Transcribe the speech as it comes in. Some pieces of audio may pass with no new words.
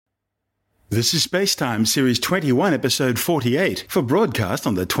This is Spacetime Series 21, Episode 48, for broadcast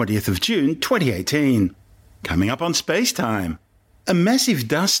on the 20th of June, 2018. Coming up on Spacetime, a massive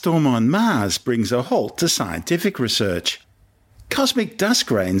dust storm on Mars brings a halt to scientific research. Cosmic dust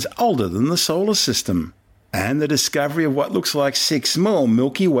grains older than the solar system. And the discovery of what looks like 6 more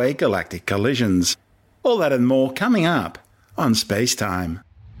Milky Way galactic collisions. All that and more coming up on Spacetime.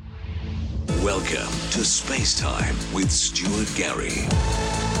 Welcome to Spacetime with Stuart Gary.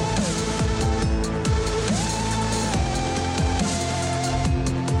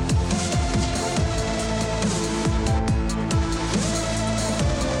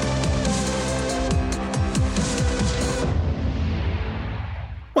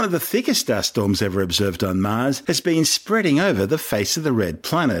 One of the thickest dust storms ever observed on Mars has been spreading over the face of the red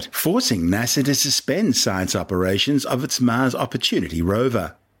planet, forcing NASA to suspend science operations of its Mars Opportunity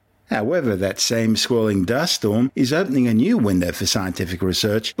rover. However, that same swirling dust storm is opening a new window for scientific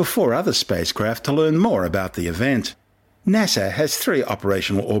research before other spacecraft to learn more about the event. NASA has 3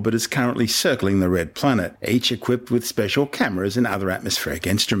 operational orbiters currently circling the red planet, each equipped with special cameras and other atmospheric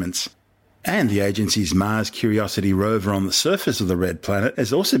instruments. And the agency's Mars Curiosity rover on the surface of the red planet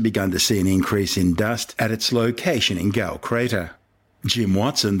has also begun to see an increase in dust at its location in Gale Crater. Jim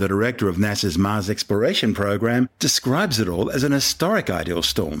Watson, the director of NASA's Mars Exploration Program, describes it all as an historic ideal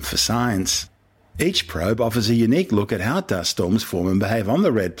storm for science. Each probe offers a unique look at how dust storms form and behave on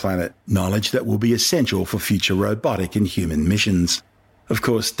the red planet, knowledge that will be essential for future robotic and human missions. Of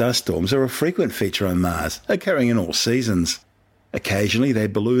course, dust storms are a frequent feature on Mars, occurring in all seasons. Occasionally they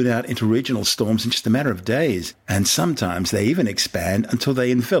balloon out into regional storms in just a matter of days, and sometimes they even expand until they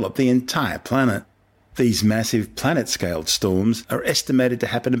envelop the entire planet. These massive planet-scaled storms are estimated to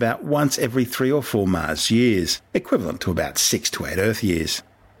happen about once every 3 or 4 Mars years, equivalent to about 6 to 8 Earth years.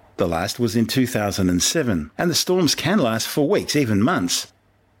 The last was in 2007, and the storms can last for weeks, even months.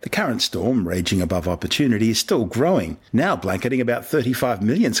 The current storm, raging above Opportunity, is still growing, now blanketing about 35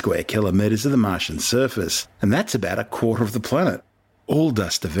 million square kilometres of the Martian surface, and that's about a quarter of the planet. All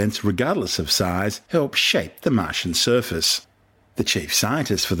dust events, regardless of size, help shape the Martian surface. The chief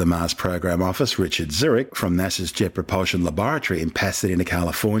scientist for the Mars Program Office, Richard Zurich, from NASA's Jet Propulsion Laboratory in Pasadena,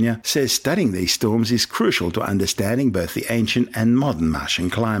 California, says studying these storms is crucial to understanding both the ancient and modern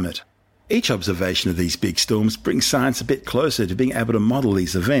Martian climate. Each observation of these big storms brings science a bit closer to being able to model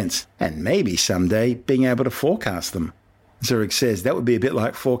these events, and maybe someday being able to forecast them. Zurich says that would be a bit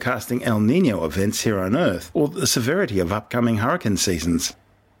like forecasting El Niño events here on Earth, or the severity of upcoming hurricane seasons.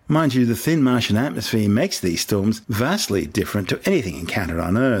 Mind you, the thin Martian atmosphere makes these storms vastly different to anything encountered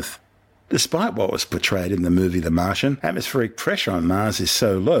on Earth. Despite what was portrayed in the movie The Martian, atmospheric pressure on Mars is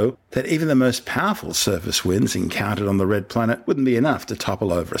so low that even the most powerful surface winds encountered on the red planet wouldn't be enough to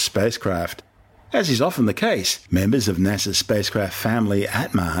topple over a spacecraft. As is often the case, members of NASA's spacecraft family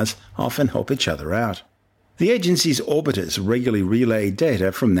at Mars often help each other out. The agency's orbiters regularly relay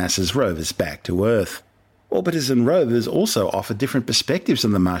data from NASA's rovers back to Earth. Orbiters and rovers also offer different perspectives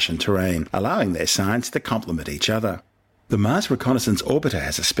on the Martian terrain, allowing their science to complement each other. The Mars Reconnaissance Orbiter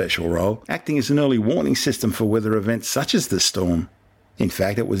has a special role, acting as an early warning system for weather events such as this storm. In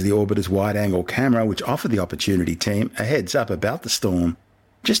fact, it was the orbiter's wide-angle camera which offered the Opportunity team a heads-up about the storm.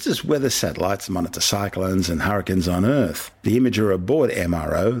 Just as weather satellites monitor cyclones and hurricanes on Earth, the imager aboard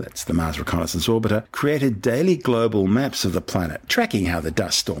MRO, that's the Mars Reconnaissance Orbiter, created daily global maps of the planet, tracking how the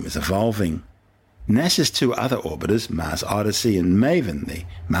dust storm is evolving. NASA's 2 other orbiters, Mars Odyssey and MAVEN, the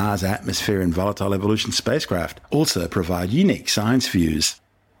Mars Atmosphere and Volatile Evolution spacecraft, also provide unique science views.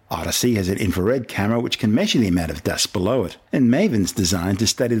 Odyssey has an infrared camera which can measure the amount of dust below it, and MAVEN's designed to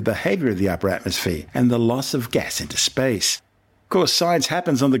study the behaviour of the upper atmosphere and the loss of gas into space. Of course, science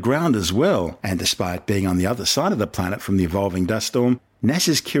happens on the ground as well, and despite being on the other side of the planet from the evolving dust storm,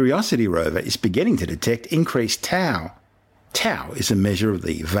 NASA's Curiosity rover is beginning to detect increased tau. Tau is a measure of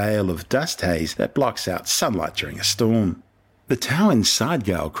the veil of dust haze that blocks out sunlight during a storm. The tau inside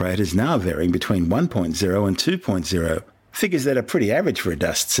Gale Crater is now varying between 1.0 and 2.0, figures that are pretty average for a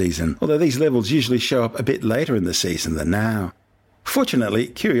dust season, although these levels usually show up a bit later in the season than now. Fortunately,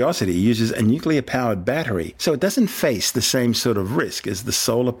 Curiosity uses a nuclear-powered battery, so it doesn't face the same sort of risk as the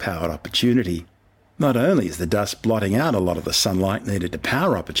solar-powered Opportunity. Not only is the dust blotting out a lot of the sunlight needed to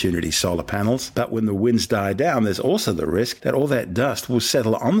power Opportunity's solar panels, but when the winds die down, there's also the risk that all that dust will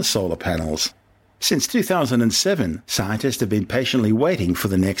settle on the solar panels. Since 2007, scientists have been patiently waiting for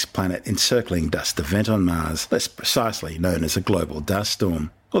the next planet-encircling dust event on Mars, less precisely known as a global dust storm.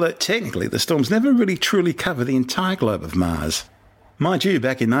 Although technically the storms never really truly cover the entire globe of Mars. Mind you,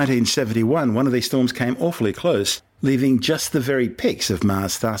 back in 1971, one of these storms came awfully close, leaving just the very peaks of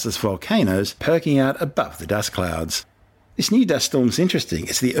Mars' Tharsis volcanoes poking out above the dust clouds. This new dust storm's interesting.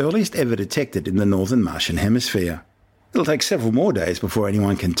 It's the earliest ever detected in the northern Martian hemisphere. It'll take several more days before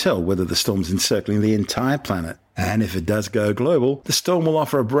anyone can tell whether the storm's encircling the entire planet. And if it does go global, the storm will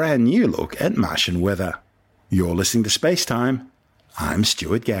offer a brand new look at Martian weather. You're listening to Space Time. I'm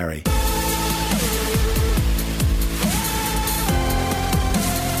Stuart Gary.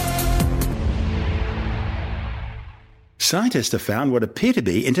 Scientists have found what appear to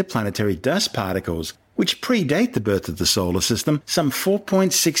be interplanetary dust particles, which predate the birth of the solar system some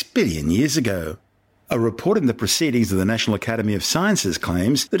 4.6 billion years ago. A report in the Proceedings of the National Academy of Sciences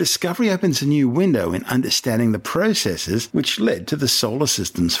claims the discovery opens a new window in understanding the processes which led to the solar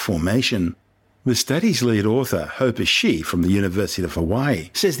system's formation. The study's lead author, Hope Ishii from the University of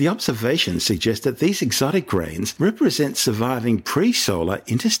Hawaii, says the observations suggest that these exotic grains represent surviving pre-solar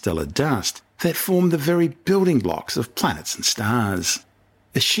interstellar dust that form the very building blocks of planets and stars.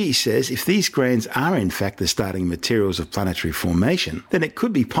 Ishii says if these grains are in fact the starting materials of planetary formation, then it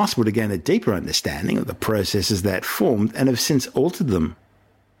could be possible to gain a deeper understanding of the processes that formed and have since altered them.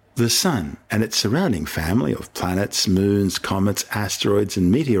 The Sun and its surrounding family of planets, moons, comets, asteroids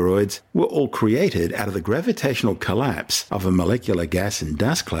and meteoroids were all created out of the gravitational collapse of a molecular gas and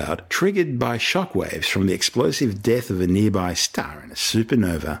dust cloud triggered by shock waves from the explosive death of a nearby star in a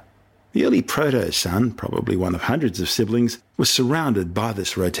supernova. The early proto-Sun, probably one of hundreds of siblings, was surrounded by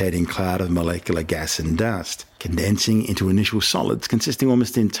this rotating cloud of molecular gas and dust, condensing into initial solids consisting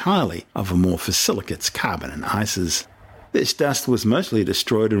almost entirely of amorphous silicates, carbon and ices. This dust was mostly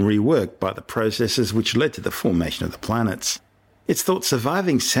destroyed and reworked by the processes which led to the formation of the planets. It's thought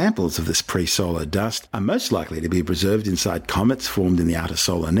surviving samples of this pre-solar dust are most likely to be preserved inside comets formed in the outer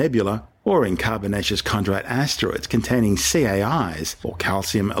solar nebula, or in carbonaceous chondrite asteroids containing CAIs, or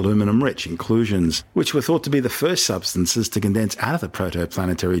calcium aluminum-rich inclusions, which were thought to be the first substances to condense out of the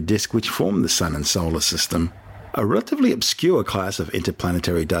protoplanetary disk which formed the Sun and solar system. A relatively obscure class of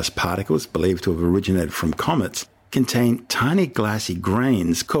interplanetary dust particles believed to have originated from comets contain tiny glassy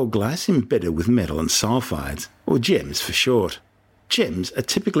grains called glass embedded with metal and sulfides, or GEMS for short. GEMS are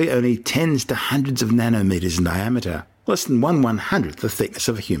typically only tens to hundreds of nanometers in diameter, less than 1/100th the thickness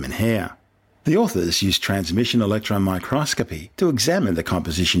of a human hair. The authors used transmission electron microscopy to examine the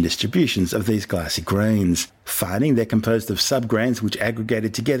composition distributions of these glassy grains, finding they're composed of subgrains which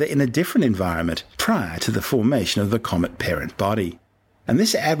aggregated together in a different environment prior to the formation of the comet parent body. And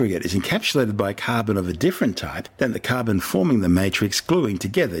this aggregate is encapsulated by carbon of a different type than the carbon forming the matrix gluing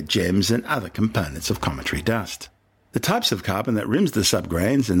together GEMS and other components of cometary dust. The types of carbon that rims the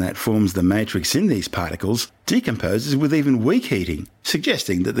subgrains and that forms the matrix in these particles decomposes with even weak heating,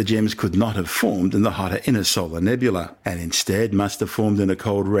 suggesting that the GEMS could not have formed in the hotter inner solar nebula, and instead must have formed in a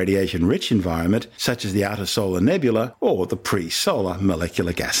cold radiation-rich environment such as the outer solar nebula or the pre-solar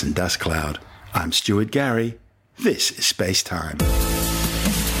molecular gas and dust cloud. I'm Stuart Gary. This is Space Time.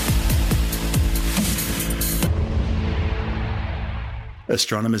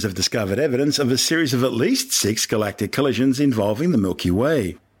 Astronomers have discovered evidence of a series of at least 6 galactic collisions involving the Milky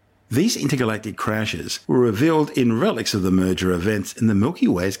Way. These intergalactic crashes were revealed in relics of the merger events in the Milky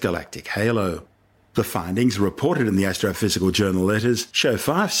Way's galactic halo. The findings, reported in the Astrophysical Journal Letters, show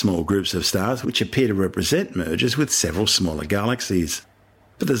 5 small groups of stars which appear to represent mergers with several smaller galaxies.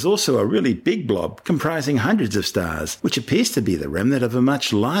 But there's also a really big blob comprising hundreds of stars, which appears to be the remnant of a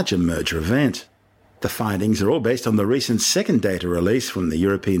much larger merger event. The findings are all based on the recent second data release from the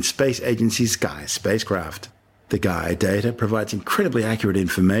European Space Agency's Gaia spacecraft. The Gaia data provides incredibly accurate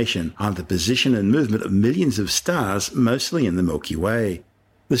information on the position and movement of millions of stars, mostly in the Milky Way.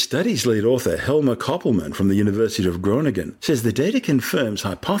 The study's lead author, Helmer Koppelman from the University of Groningen, says the data confirms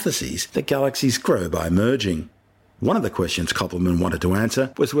hypotheses that galaxies grow by merging. One of the questions Koppelman wanted to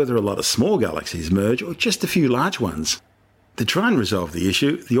answer was whether a lot of small galaxies merge or just a few large ones. To try and resolve the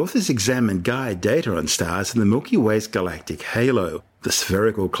issue, the authors examined Gaia data on stars in the Milky Way's galactic halo, the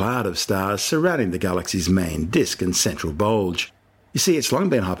spherical cloud of stars surrounding the galaxy's main disk and central bulge. You see, it's long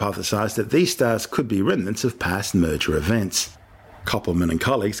been hypothesized that these stars could be remnants of past merger events. Koppelman and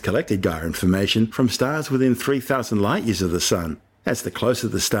colleagues collected Gaia information from stars within 3,000 light-years of the Sun. As the closer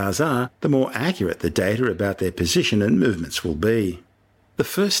the stars are, the more accurate the data about their position and movements will be. The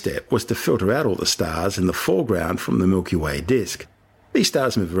first step was to filter out all the stars in the foreground from the Milky Way disk. These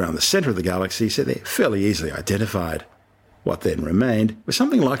stars move around the center of the galaxy, so they're fairly easily identified. What then remained was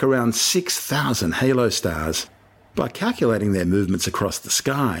something like around 6,000 halo stars. By calculating their movements across the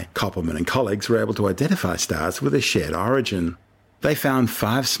sky, Koppelman and colleagues were able to identify stars with a shared origin. They found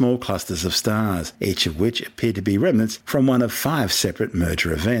 5 small clusters of stars, each of which appeared to be remnants from one of 5 separate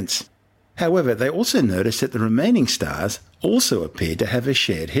merger events. However, they also noticed that the remaining stars also appeared to have a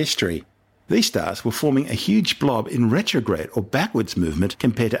shared history. These stars were forming a huge blob in retrograde or backwards movement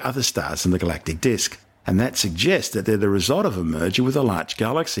compared to other stars in the galactic disk. And that suggests that they're the result of a merger with a large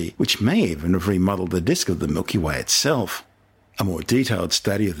galaxy, which may even have remodeled the disk of the Milky Way itself. A more detailed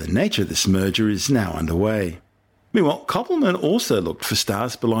study of the nature of this merger is now underway. Meanwhile, Koppelman also looked for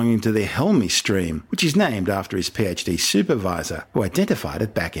stars belonging to the Helmy stream, which is named after his PhD supervisor, who identified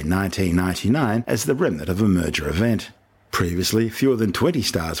it back in 1999 as the remnant of a merger event. Previously, fewer than 20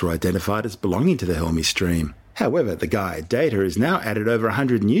 stars were identified as belonging to the Helmy stream. However, the Gaia data has now added over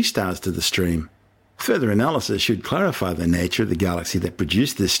 100 new stars to the stream. Further analysis should clarify the nature of the galaxy that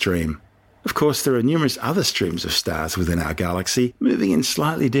produced this stream. Of course, there are numerous other streams of stars within our galaxy, moving in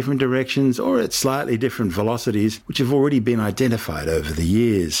slightly different directions or at slightly different velocities, which have already been identified over the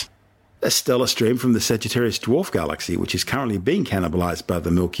years. A stellar stream from the Sagittarius Dwarf Galaxy, which is currently being cannibalized by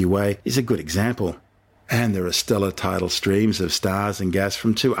the Milky Way, is a good example. And there are stellar tidal streams of stars and gas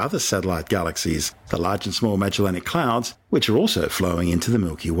from two other satellite galaxies, the Large and Small Magellanic Clouds, which are also flowing into the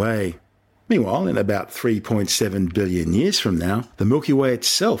Milky Way. Meanwhile, in about 3.7 billion years from now, the Milky Way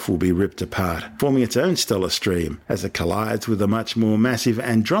itself will be ripped apart, forming its own stellar stream as it collides with the much more massive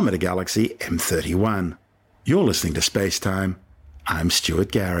Andromeda Galaxy M31. You're listening to Space Time. I'm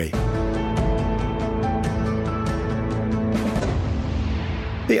Stuart Gary.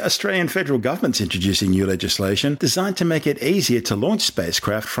 The Australian federal government's introducing new legislation designed to make it easier to launch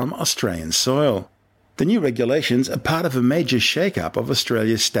spacecraft from Australian soil. The new regulations are part of a major shake-up of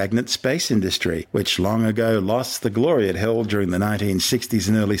Australia's stagnant space industry, which long ago lost the glory it held during the 1960s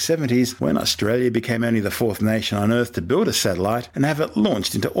and early 70s when Australia became only the fourth nation on Earth to build a satellite and have it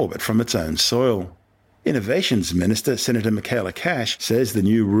launched into orbit from its own soil. Innovations Minister Senator Michaela Cash says the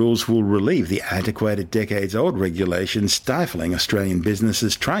new rules will relieve the antiquated decades-old regulations stifling Australian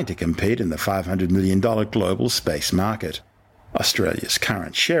businesses trying to compete in the $500 million global space market. Australia's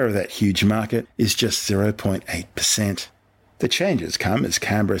current share of that huge market is just 0.8%. The changes come as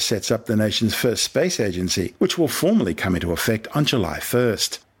Canberra sets up the nation's first space agency, which will formally come into effect on July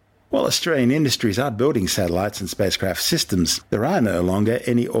 1st. While Australian industries are building satellites and spacecraft systems, there are no longer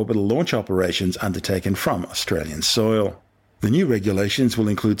any orbital launch operations undertaken from Australian soil. The new regulations will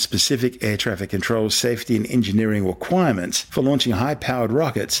include specific air traffic control safety and engineering requirements for launching high-powered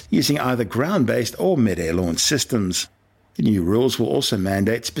rockets using either ground-based or mid-air launch systems. The new rules will also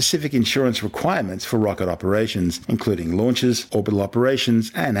mandate specific insurance requirements for rocket operations, including launches, orbital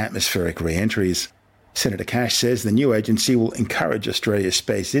operations, and atmospheric re-entries. Senator Cash says the new agency will encourage Australia's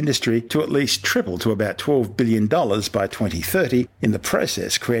space industry to at least triple to about $12 billion by 2030, in the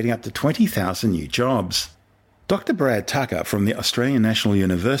process creating up to 20,000 new jobs. Dr. Brad Tucker from the Australian National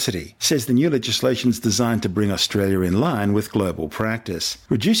University says the new legislation is designed to bring Australia in line with global practice,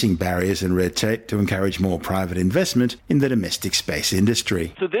 reducing barriers and red tape to encourage more private investment in the domestic space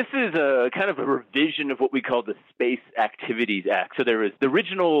industry. So this is a kind of a revision of what we call the Space Activities Act. So there is the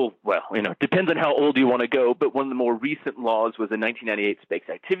original, depends on how old you want to go, but one of the more recent laws was the 1998 Space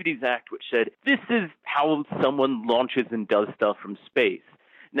Activities Act, which said this is how someone launches and does stuff from space.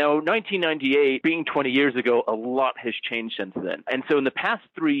 Now, 1998, being 20 years ago, a lot has changed since then. And so in the past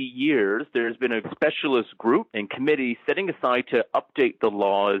 3 years, there's been a specialist group and committee setting aside to update the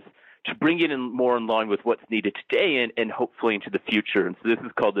laws to bring it in more in line with what's needed today and hopefully into the future. And so this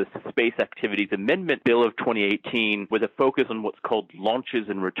is called the Space Activities Amendment Bill of 2018, with a focus on what's called launches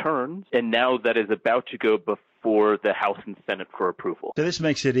and returns. And now that is about to go before the House and Senate for approval. So this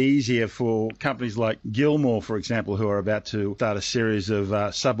makes it easier for companies like Gilmore, for example, who are about to start a series of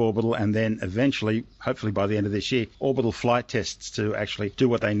suborbital and then eventually, hopefully by the end of this year, orbital flight tests to actually do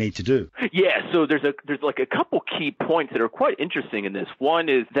what they need to do. Yeah, so there's like a couple key points that are quite interesting in this. One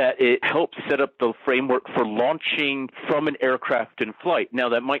is that it helps set up the framework for launching from an aircraft in flight. Now,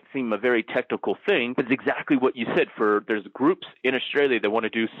 that might seem a very technical thing, but it's exactly what you said. There's groups in Australia that want to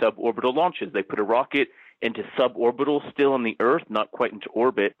do suborbital launches. They put a rocket into suborbital, still on the Earth, not quite into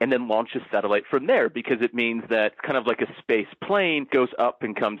orbit, and then launch a satellite from there, because it means that kind of like a space plane goes up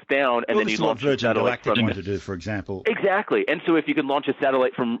and comes down, and then you launch a satellite from it. To do, for example. Exactly. And so if you can launch a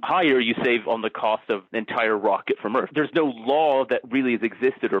satellite from higher, you save on the cost of an entire rocket from Earth. There's no law that really has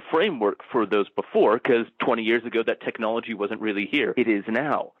existed or framework for those before, because 20 years ago that technology wasn't really here. It is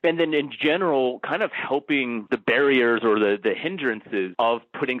now. And then in general, kind of helping the barriers or the hindrances of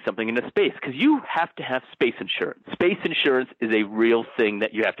putting something into space, because you have to have space insurance. Space insurance is a real thing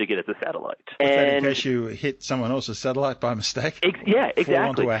that you have to get as a satellite. What's that, in case you hit someone else's satellite by mistake? Yeah, exactly. Fall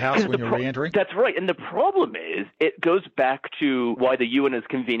onto a house when you're re-entering? That's right. And the problem is, it goes back to why the UN is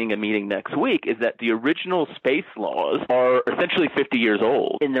convening a meeting next week, is that the original space laws are essentially 50 years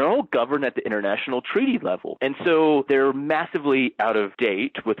old, and they're all governed at the international treaty level. And so they're massively out of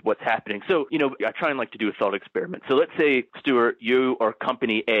date with what's happening. So, I try and like to do a thought experiment. So let's say, Stuart, you are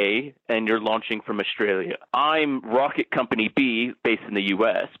company A, and you're launching from Australia. I'm rocket company B, based in the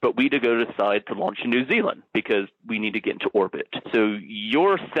US, but we decide to launch in New Zealand because we need to get into orbit. So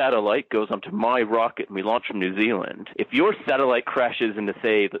your satellite goes onto my rocket and we launch from New Zealand. If your satellite crashes into,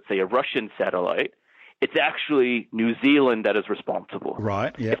 let's say a Russian satellite, it's actually New Zealand that is responsible.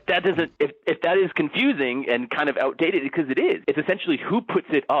 Right. Yeah. If that is confusing and kind of outdated, because it is, it's essentially who puts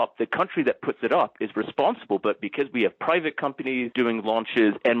it up. The country that puts it up is responsible. But because we have private companies doing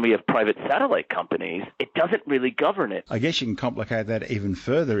launches and we have private satellite companies, it doesn't really govern it. I guess you can complicate that even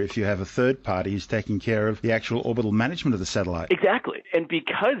further if you have a third party who's taking care of the actual orbital management of the satellite. Exactly. And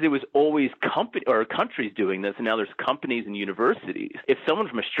because it was always countries doing this, and now there's companies and universities, if someone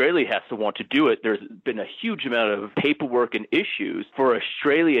from Australia has to want to do it, there's been a huge amount of paperwork and issues for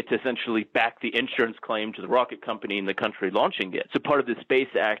Australia to essentially back the insurance claim to the rocket company and the country launching it. So part of the Space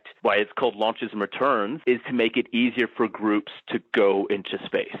Act, why it's called Launches and Returns, is to make it easier for groups to go into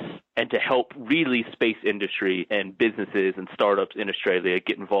space and to help really space industry and businesses and startups in Australia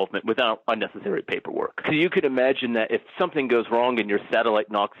get involvement without unnecessary paperwork. So you could imagine that if something goes wrong and your satellite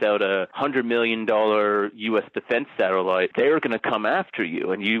knocks out a $100 million U.S. defense satellite, they're going to come after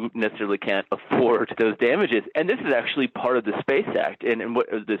you, and you necessarily can't afford those damages. And this is actually part of the Space Act and what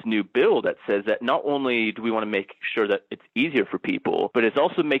this new bill that says that not only do we want to make sure that it's easier for people, but it's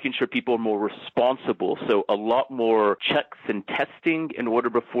also making sure people are more responsible. So a lot more checks and testing in order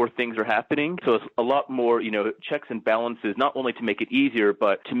before things are happening. So it's a lot more, checks and balances, not only to make it easier,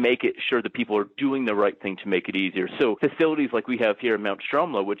 but to make it sure that people are doing the right thing to make it easier. So facilities like we have here in Mount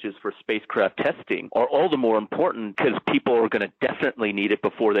Stromlo, which is for spacecraft testing, are all the more important because people are going to definitely need it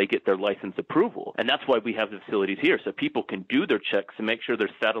before they get their license approval. And that's why we have the facilities here, so people can do their checks and make sure their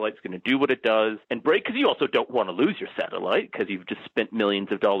satellite's going to do what it does and break, because you also don't want to lose your satellite because you've just spent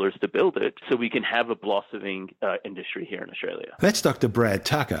millions of dollars to build it, so we can have a blossoming industry here in Australia. That's Dr. Brad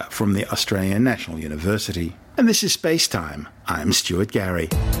Tucker from the Australian National University. And this is Space Time. I'm Stuart Gary.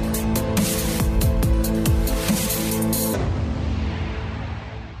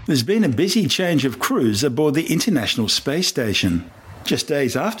 There's been a busy change of crews aboard the International Space Station. Just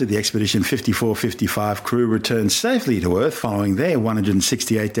days after the Expedition 54-55 crew returned safely to Earth following their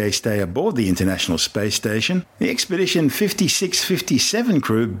 168-day stay aboard the International Space Station, the Expedition 56-57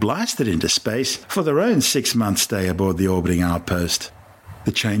 crew blasted into space for their own 6-month stay aboard the orbiting outpost.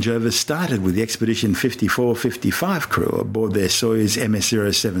 The changeover started with the Expedition 54-55 crew aboard their Soyuz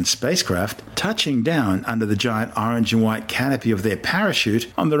MS-07 spacecraft touching down under the giant orange and white canopy of their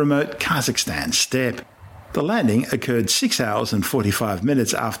parachute on the remote Kazakhstan steppe. The landing occurred 6 hours and 45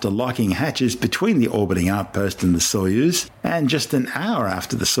 minutes after locking hatches between the orbiting outpost and the Soyuz, and just an hour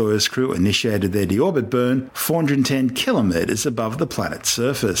after the Soyuz crew initiated their deorbit burn 410 kilometers above the planet's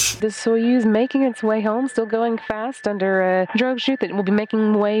surface. The Soyuz making its way home, still going fast under a drogue chute that will be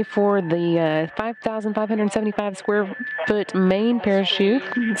making way for the 5,575 square foot main parachute.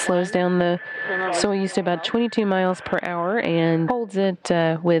 It slows down the Soyuz to about 22 miles per hour and holds it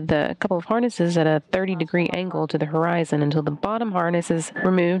with a couple of harnesses at a 30-degree angle to the horizon until the bottom harness is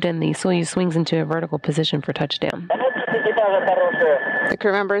removed and the Soyuz swings into a vertical position for touchdown. The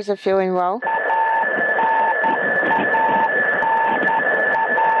crew members are feeling well.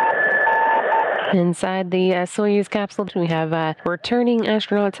 Inside the Soyuz capsule, we have returning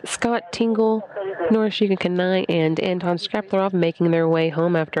astronauts Scott Tingle, Norishika Kanai, and Anton Skraplerov making their way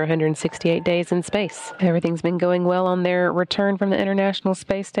home after 168 days in space. Everything's been going well on their return from the International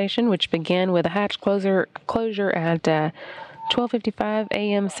Space Station, which began with a hatch closure at 12:55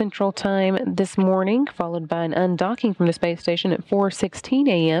 a.m. Central Time this morning, followed by an undocking from the space station at 4:16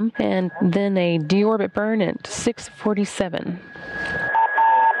 a.m., and then a deorbit burn at 6:47.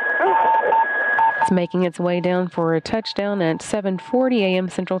 It's making its way down for a touchdown at 7:40 a.m.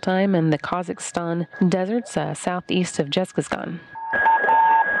 Central Time in the Kazakhstan deserts southeast of Zhezkazgan.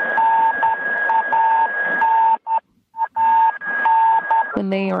 When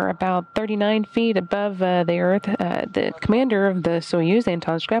they are about 39 feet above the Earth, the commander of the Soyuz,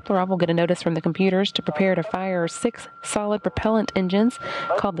 Anton Shkaplerov, will get a notice from the computers to prepare to fire 6 solid propellant engines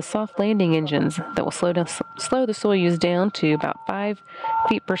called the soft landing engines that will slow the Soyuz down to about 5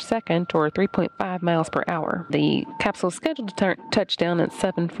 feet per second or 3.5 miles per hour. The capsule is scheduled to touch down at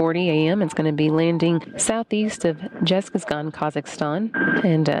 7:40 a.m. It's going to be landing southeast of Zhezkazgan, Kazakhstan,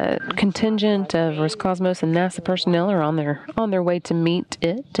 and a contingent of Roscosmos and NASA personnel are on their way to meet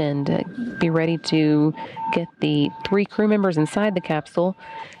it and be ready to get the 3 crew members inside the capsule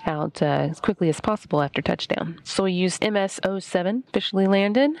out as quickly as possible after touchdown. Soyuz MS-07 officially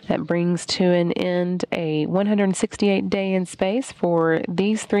landed. That brings to an end a 168-day in space for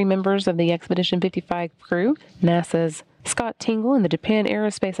these 3 members of the Expedition 55 crew, NASA's Scott Tingle and the Japan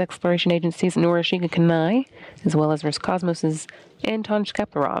Aerospace Exploration Agency's Norishige Kanai, as well as Roscosmos's Anton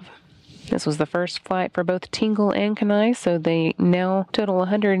Shkaplerov. This was the first flight for both Tingle and Kanai, so they now total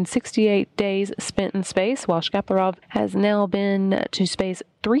 168 days spent in space, while Shkaplerov has now been to space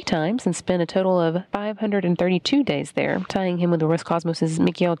 3 times and spent a total of 532 days there, tying him with the Roscosmos'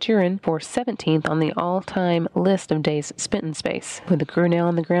 Mikhail Tyurin for 17th on the all-time list of days spent in space. With the crew now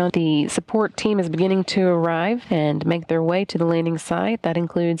on the ground, the support team is beginning to arrive and make their way to the landing site. That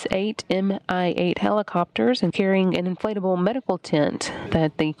includes 8 Mi-8 helicopters and carrying an inflatable medical tent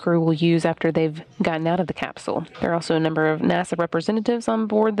that the crew will use after they've gotten out of the capsule. There are also a number of NASA representatives on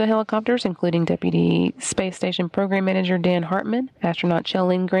board the helicopters, including Deputy Space Station Program Manager Dan Hartman, astronaut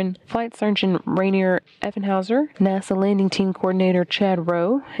Shell Lindgren, Flight Surgeon Rainier Effenhauser, NASA Landing Team Coordinator Chad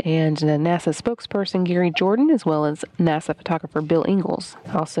Rowe, and NASA spokesperson Gary Jordan, as well as NASA photographer Bill Ingalls.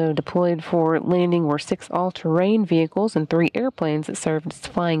 Also deployed for landing were 6 all-terrain vehicles and 3 airplanes that served as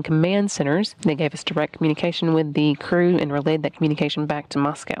flying command centers. They gave us direct communication with the crew and relayed that communication back to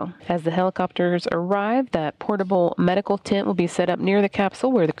Moscow. As the helicopters arrive, that portable medical tent will be set up near the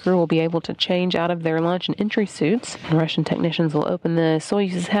capsule where the crew will be able to change out of their launch and entry suits. Russian technicians will open the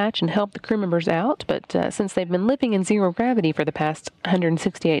Soyuz's hatch and help the crew members out, but since they've been living in zero gravity for the past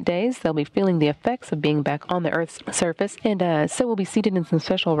 168 days, they'll be feeling the effects of being back on the Earth's surface, and so will be seated in some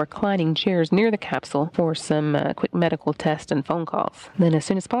special reclining chairs near the capsule for some quick medical tests and phone calls. Then as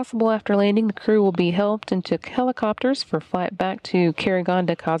soon as possible after landing, the crew will be helped into helicopters for flight back to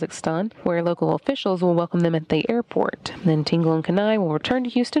Karaganda, Kazakhstan, where local officials will welcome them at the airport. Then Tingle and Kanai will return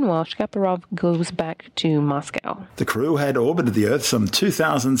to Houston while Shkaplerov goes back to Moscow. The crew had orbited the Earth some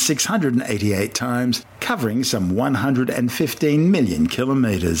 2,688 times, covering some 115 million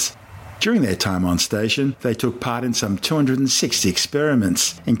kilometres. During their time on station, they took part in some 260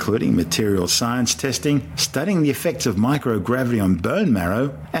 experiments, including material science testing, studying the effects of microgravity on bone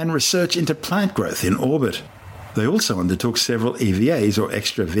marrow, and research into plant growth in orbit. They also undertook several EVAs, or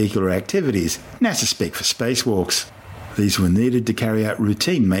extravehicular activities, NASA speak for spacewalks. These were needed to carry out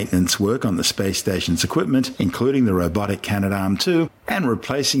routine maintenance work on the space station's equipment, including the robotic Canadarm2, and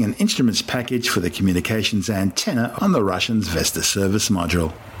replacing an instruments package for the communications antenna on the Russians' Vesta service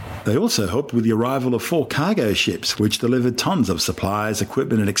module. They also helped with the arrival of 4 cargo ships, which delivered tons of supplies,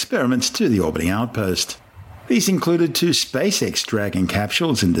 equipment and experiments to the orbiting outpost. These included 2 SpaceX Dragon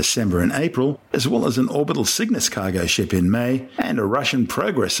capsules in December and April, as well as an orbital Cygnus cargo ship in May and a Russian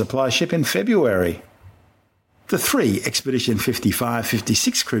Progress supply ship in February. The 3 Expedition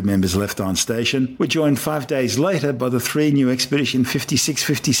 55-56 crew members left on station were joined 5 days later by the 3 new Expedition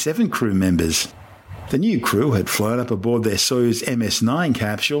 56-57 crew members. The new crew had flown up aboard their Soyuz MS-9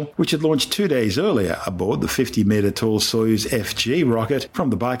 capsule, which had launched 2 days earlier aboard the 50-metre-tall Soyuz FG rocket from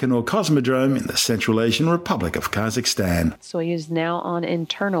the Baikonur Cosmodrome in the Central Asian Republic of Kazakhstan. Soyuz now on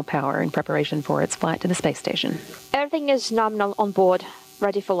internal power in preparation for its flight to the space station. Everything is nominal on board,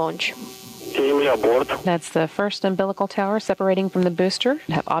 ready for launch. That's the first umbilical tower separating from the booster.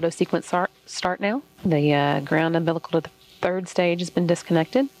 Have auto sequence start now. The ground umbilical to the 3rd stage has been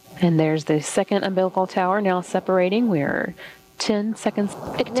disconnected. And there's the 2nd umbilical tower now separating. We're 10 seconds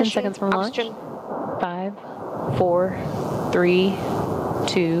from launch. 5, 4, 3,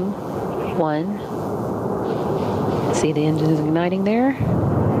 2, 1. See the engines igniting there.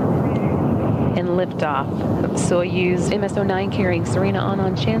 And liftoff of Soyuz MS-09 carrying Serena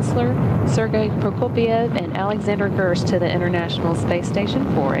Anand-Chancellor, Sergei Prokopyev, and Alexander Gerst to the International Space Station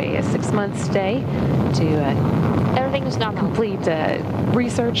for a 6-month stay to Everything is nominal. complete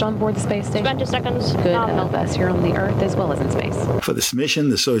research on board the space station. 20 seconds. Good of us here on the Earth as well as in space. For this mission,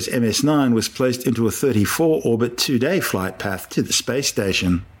 the Soyuz MS-9 was placed into a 34-orbit 2-day flight path to the space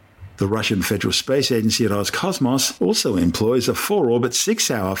station. The Russian Federal Space Agency at Roscosmos also employs a 4-orbit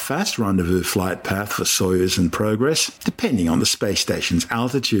 6-hour fast rendezvous flight path for Soyuz and Progress, depending on the space station's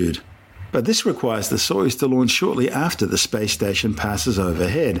altitude. But this requires the Soyuz to launch shortly after the space station passes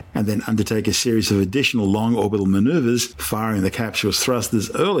overhead, and then undertake a series of additional long orbital maneuvers, firing the capsule's thrusters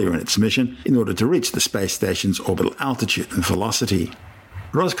earlier in its mission in order to reach the space station's orbital altitude and velocity.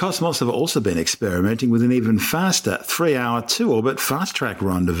 Roscosmos have also been experimenting with an even faster 3-hour 2-orbit fast-track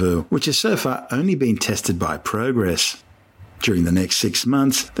rendezvous, which has so far only been tested by Progress. During the next 6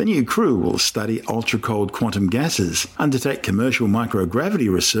 months, the new crew will study ultra-cold quantum gases, undertake commercial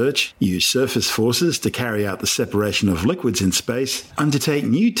microgravity research, use surface forces to carry out the separation of liquids in space, undertake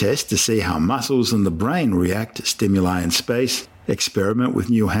new tests to see how muscles and the brain react to stimuli in space, experiment with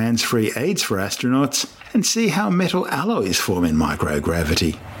new hands-free aids for astronauts, and see how metal alloys form in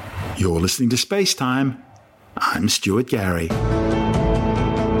microgravity. You're listening to Space Time. I'm Stuart Gary.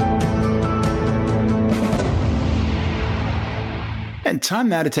 And time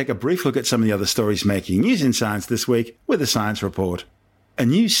now to take a brief look at some of the other stories making news in science this week with a science report. A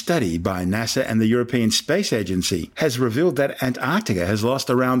new study by NASA and the European Space Agency has revealed that Antarctica has lost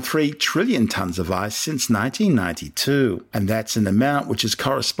around 3 trillion tons of ice since 1992, and that's an amount which has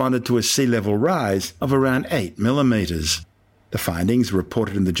corresponded to a sea level rise of around 8 millimeters. The findings,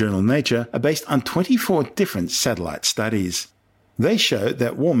 reported in the journal Nature, are based on 24 different satellite studies. They show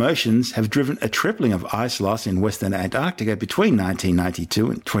that warm oceans have driven a tripling of ice loss in western Antarctica between 1992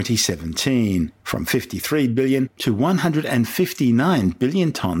 and 2017, from 53 billion to 159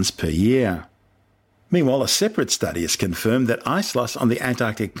 billion tons per year. Meanwhile, a separate study has confirmed that ice loss on the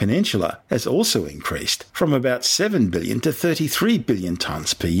Antarctic Peninsula has also increased, from about 7 billion to 33 billion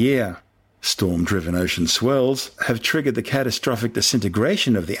tons per year. Storm-driven ocean swells have triggered the catastrophic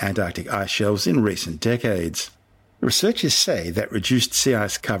disintegration of the Antarctic ice shelves in recent decades. Researchers say that reduced sea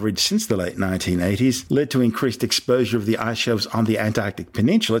ice coverage since the late 1980s led to increased exposure of the ice shelves on the Antarctic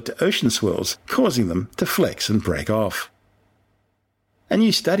Peninsula to ocean swells, causing them to flex and break off. A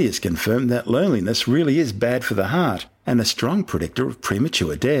new study has confirmed that loneliness really is bad for the heart and a strong predictor of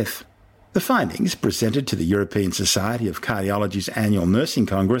premature death. The findings, presented to the European Society of Cardiology's annual Nursing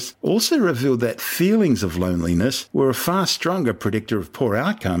Congress, also revealed that feelings of loneliness were a far stronger predictor of poor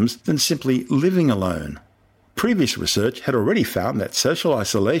outcomes than simply living alone. Previous research had already found that social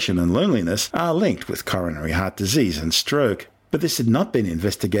isolation and loneliness are linked with coronary heart disease and stroke, but this had not been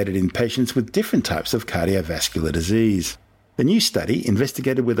investigated in patients with different types of cardiovascular disease. The new study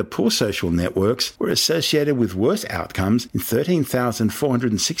investigated whether poor social networks were associated with worse outcomes in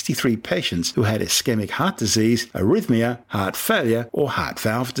 13,463 patients who had ischemic heart disease, arrhythmia, heart failure, or heart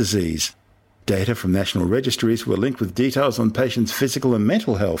valve disease. Data from national registries were linked with details on patients' physical and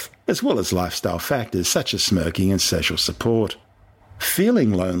mental health, as well as lifestyle factors such as smoking and social support.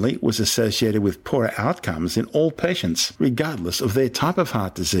 Feeling lonely was associated with poorer outcomes in all patients, regardless of their type of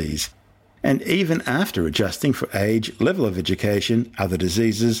heart disease. And even after adjusting for age, level of education, other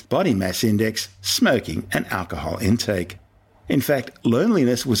diseases, body mass index, smoking, and alcohol intake. In fact,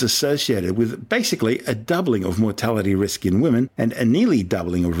 loneliness was associated with basically a doubling of mortality risk in women and a nearly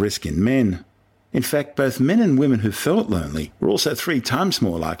doubling of risk in men. In fact, both men and women who felt lonely were also 3 times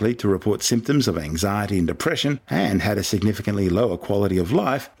more likely to report symptoms of anxiety and depression and had a significantly lower quality of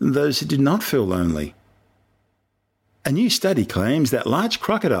life than those who did not feel lonely. A new study claims that large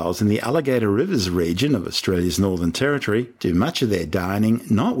crocodiles in the Alligator Rivers region of Australia's Northern Territory do much of their dining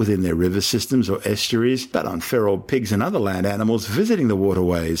not within their river systems or estuaries, but on feral pigs and other land animals visiting the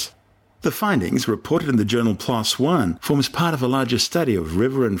waterways. The findings, reported in the journal PLOS One, forms part of a larger study of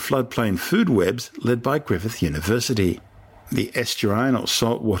river and floodplain food webs led by Griffith University. The estuarine or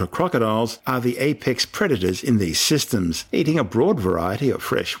saltwater crocodiles are the apex predators in these systems, eating a broad variety of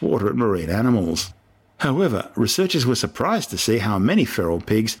freshwater and marine animals. However, researchers were surprised to see how many feral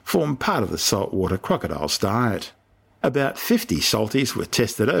pigs form part of the saltwater crocodile's diet. About 50 salties were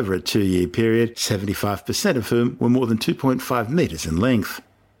tested over a 2-year period, 75% of whom were more than 2.5 metres in length.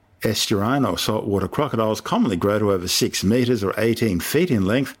 Estuarine or saltwater crocodiles commonly grow to over 6 metres or 18 feet in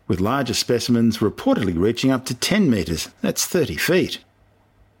length, with larger specimens reportedly reaching up to 10 metres, that's 30 feet.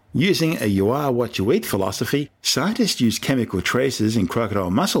 Using a "you are what you eat" philosophy, scientists use chemical traces in crocodile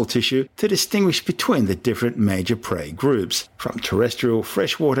muscle tissue to distinguish between the different major prey groups, from terrestrial,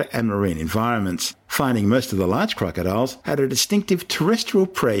 freshwater and marine environments, finding most of the large crocodiles had a distinctive terrestrial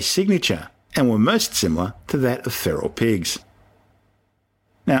prey signature and were most similar to that of feral pigs.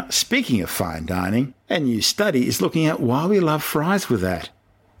 Now, speaking of fine dining, a new study is looking at why we love fries with that.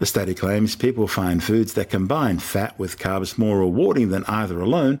 The study claims people find foods that combine fat with carbs more rewarding than either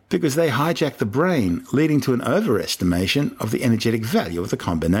alone because they hijack the brain, leading to an overestimation of the energetic value of the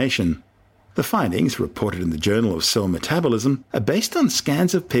combination. The findings, reported in the Journal of Cell Metabolism, are based on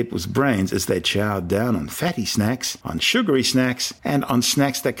scans of people's brains as they chowed down on fatty snacks, on sugary snacks, and on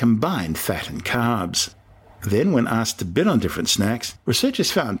snacks that combined fat and carbs. Then, when asked to bid on different snacks, researchers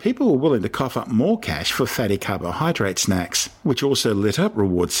found people were willing to cough up more cash for fatty carbohydrate snacks, which also lit up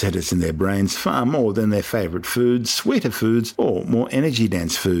reward centers in their brains far more than their favourite foods, sweeter foods, or more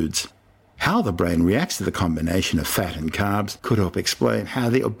energy-dense foods. How the brain reacts to the combination of fat and carbs could help explain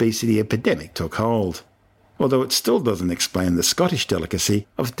how the obesity epidemic took hold, although it still doesn't explain the Scottish delicacy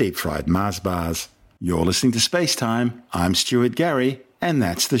of deep-fried Mars bars. You're listening to Space Time. I'm Stuart Gary, and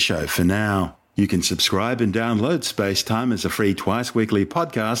that's the show for now. You can subscribe and download Space Time as a free twice-weekly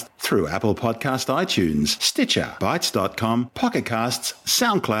podcast through Apple Podcast iTunes, Stitcher, Bytes.com, Pocket Casts,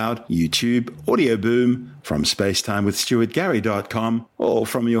 SoundCloud, YouTube, Audio Boom, from spacetimewithstuartgary.com, or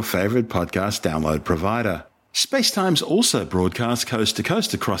from your favourite podcast download provider. Spacetime's also broadcast coast to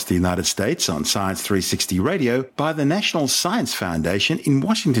coast across the United States on Science 360 Radio by the National Science Foundation in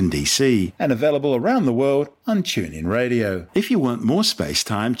Washington, D.C., and available around the world on TuneIn Radio. If you want more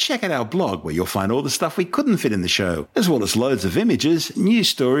Spacetime, check out our blog where you'll find all the stuff we couldn't fit in the show, as well as loads of images, news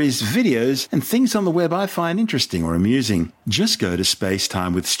stories, videos, and things on the web I find interesting or amusing. Just go to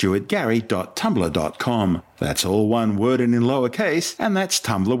spacetimewithstuartgary.tumblr.com. That's all one word and in lowercase, and that's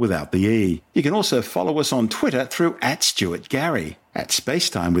Tumblr without the E. You can also follow us on Twitter through @StuartGary, at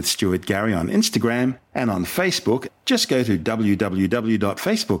Spacetime with Stuart Gary on Instagram, and on Facebook, just go to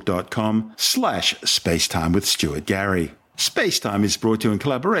www.facebook.com/Spacetime with Stuart Gary. Spacetime is brought to you in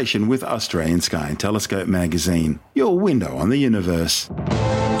collaboration with Australian Sky and Telescope magazine, your window on the universe.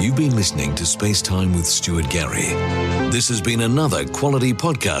 You've been listening to Spacetime with Stuart Gary. This has been another quality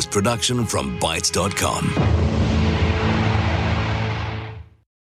podcast production from Bytes.com.